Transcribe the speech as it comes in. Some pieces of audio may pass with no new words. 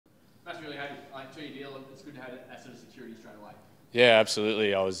Must really have like 2 year deal. It's good to have that sort of security straight away. Yeah,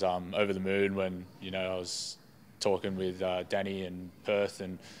 absolutely. I was over the moon when I was talking with Danny in Perth,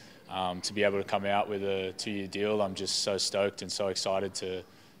 and to be able to come out with a 2 year deal, I'm just so stoked and so excited to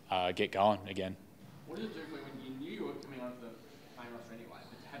get going again. What does it do for you when you knew you were coming onto the playing roster anyway,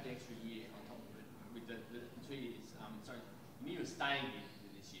 but to have the extra year on top of it with the 2 years? Sorry, you knew you were staying here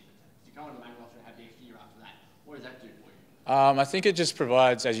this year, but to come on the main roster and have the extra year after that, what does that do for you? I think it just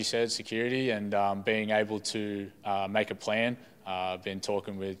provides, as you said, security and being able to make a plan. I've been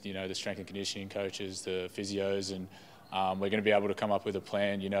talking with the strength and conditioning coaches, the physios, and we're going to be able to come up with a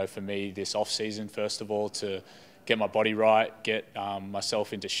plan. For me, this off season, first of all, to get my body right, get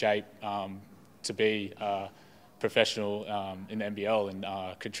myself into shape, to be professional in the NBL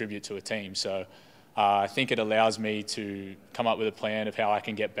and contribute to a team. So I think it allows me to come up with a plan of how I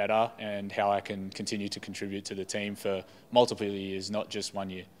can get better and how I can continue to contribute to the team for multiple years, not just 1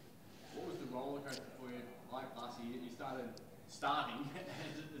 year. What was the roller coaster for you like last year? You started starting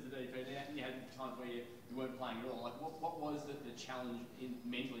as a DP, and you had times where you weren't playing at all. Like, what was the challenge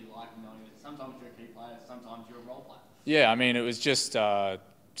mentally like, knowing that sometimes you're a key player, sometimes you're a role player? Yeah, I mean, it was just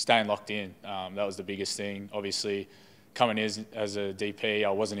staying locked in. That was the biggest thing. Obviously, coming in as a DP,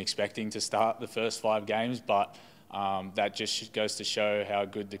 I wasn't expecting to start the first 5 games, but that just goes to show how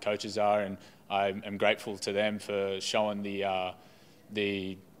good the coaches are, and I'm grateful to them for showing the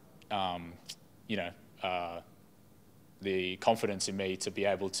confidence in me to be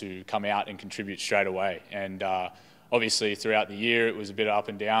able to come out and contribute straight away. And obviously, throughout the year, it was a bit up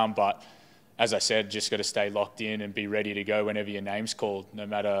and down, but as I said, just got to stay locked in and be ready to go whenever your name's called, no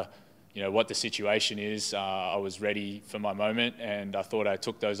matter what the situation is. I was ready for my moment, and I thought I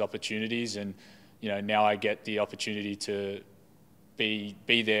took those opportunities, and now I get the opportunity to be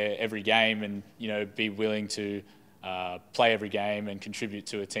there every game, and be willing to play every game and contribute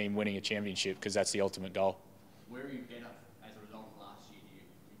to a team winning a championship, because that's the ultimate goal. Where are you better as a result of last year,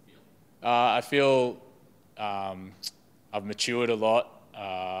 do you feel? I feel I've matured a lot.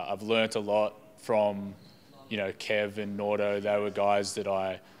 I've learnt a lot from Kev and Nordo. They were guys that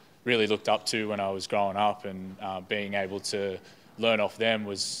I really looked up to when I was growing up, and being able to learn off them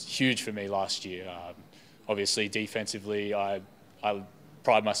was huge for me last year. Obviously, defensively, I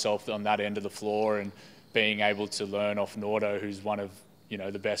pride myself on that end of the floor, and being able to learn off Nordo, who's one of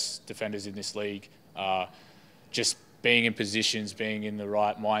the best defenders in this league. Just being in positions, being in the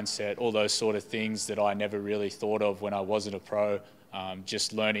right mindset, all those sort of things that I never really thought of when I wasn't a pro.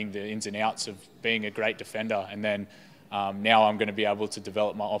 Just learning the ins and outs of being a great defender, and then now I'm going to be able to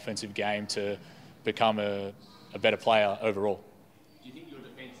develop my offensive game to become a better player overall. Do you think your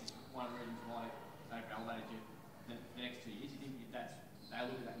defence is one of the reasons why they've validated you the next 2 years? Do you think they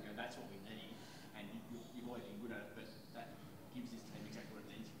look at that and go, that's what we need, and you've always been good at it, but that gives this team exactly what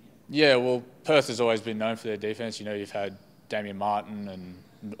it needs? Yeah, well, Perth has always been known for their defence. You've had Damian Martin and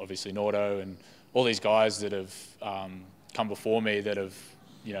obviously Nordo and all these guys that have come before me that have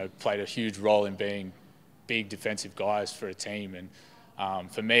played a huge role in being big defensive guys for a team.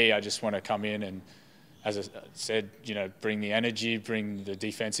 And for me, I just want to come in and, as I said, bring the energy, bring the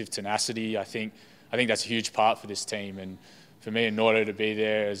defensive tenacity. I think that's a huge part for this team. And for me and Nordo to be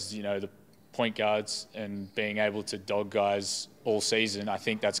there as the point guards and being able to dog guys all season, I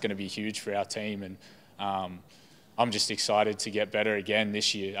think that's going to be huge for our team. And I'm just excited to get better again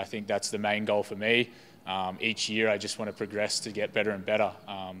this year. I think that's the main goal for me. Each year I just want to progress to get better and better.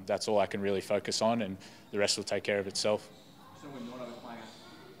 That's all I can really focus on, and the rest will take care of itself. So when Nordo was playing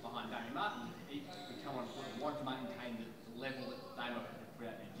behind Damian Martin, he come on and wanted to maintain the level that Damo had put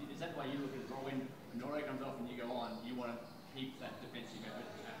out there. Is that the way you look at it as well? When Nordo comes off and you go on, you want to keep that defensive effort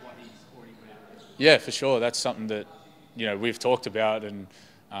at what he's already put out there? Yeah, for sure. That's something that we've talked about, and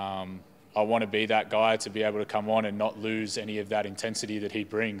I want to be that guy to be able to come on and not lose any of that intensity that he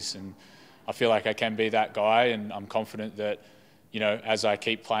brings. And I feel like I can be that guy, and I'm confident that as I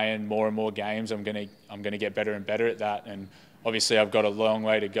keep playing more and more games, I'm gonna get better and better at that. And obviously, I've got a long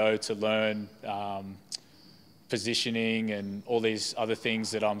way to go to learn positioning and all these other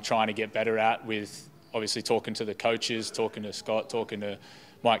things that I'm trying to get better at. With obviously talking to the coaches, talking to Scott, talking to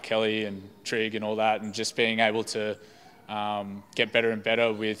Mike Kelly and Trig and all that, and just being able to get better and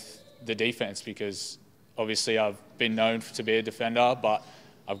better with the defense, because obviously I've been known to be a defender, but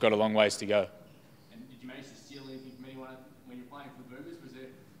I've got a long ways to go. And did you manage to steal anything from anyone when you were playing for the Boomers? Was there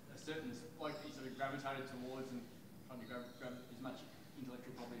a certain bloke that you sort of gravitated towards and tried to grab as much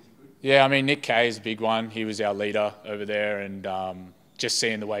intellectual property as you could? Yeah, I mean, Nick Kay is a big one. He was our leader over there, and just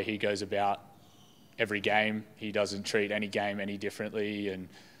seeing the way he goes about every game, he doesn't treat any game any differently, and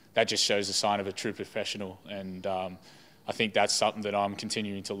that just shows a sign of a true professional. And I think that's something that I'm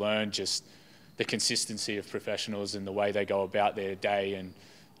continuing to learn, just the consistency of professionals and the way they go about their day and,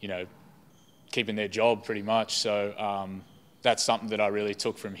 you know, keeping their job pretty much. So that's something that I really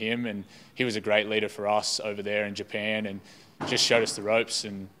took from him, and he was a great leader for us over there in Japan and just showed us the ropes.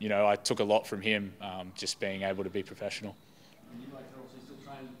 And, you know, I took a lot from him, just being able to be professional. And you guys are obviously still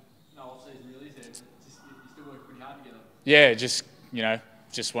training, no off-season really, is there? Just, you still work pretty hard together. Yeah, just, you know,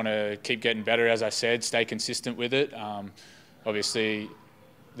 just want to keep getting better, as I said, stay consistent with it. Obviously,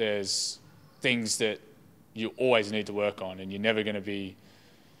 there's things that you always need to work on, and you're never going to be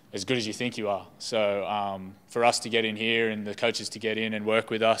as good as you think you are. So for us to get in here and the coaches to get in and work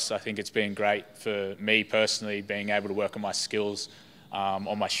with us, I think it's been great for me personally, being able to work on my skills,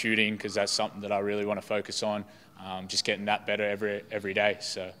 on my shooting, because that's something that I really want to focus on, just getting that better every day.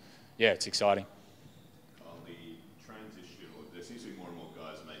 So yeah, it's exciting. On the transition, there seems to be more and more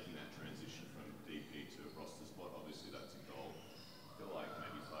guys making that transition from DP to a roster spot. Obviously that's a goal. I feel like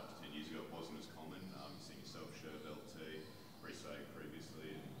maybe 5 to 10 years ago it wasn't as common. You've seen yourself, Sherv, LT, Riswag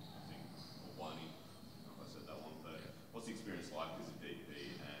previously, and I think Wani, I don't know if I said that one, but what's the experience like as a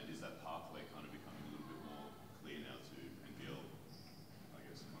DP, and is that pathway kind of becoming a little bit more clear now to NBL, I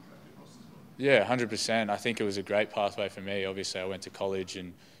guess, contracted rosters? Yeah, 100%. I think it was a great pathway for me. Obviously, I went to college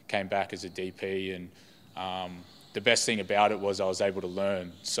and came back as a DP, and the best thing about it was I was able to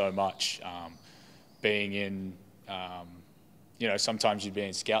learn so much. Being in, you know, sometimes you'd be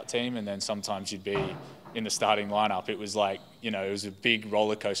in scout team, and then sometimes you'd be in the starting lineup. It was like, you know, it was a big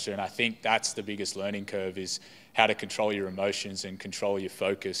roller coaster, and I think that's the biggest learning curve, is how to control your emotions and control your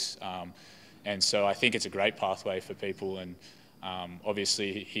focus. And so I think it's a great pathway for people, and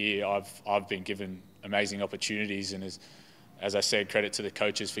obviously here I've been given amazing opportunities, and as I said, credit to the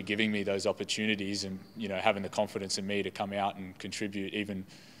coaches for giving me those opportunities and, you know, having the confidence in me to come out and contribute even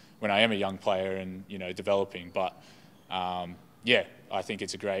when I am a young player and, you know, developing. But yeah, I think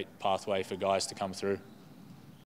it's a great pathway for guys to come through.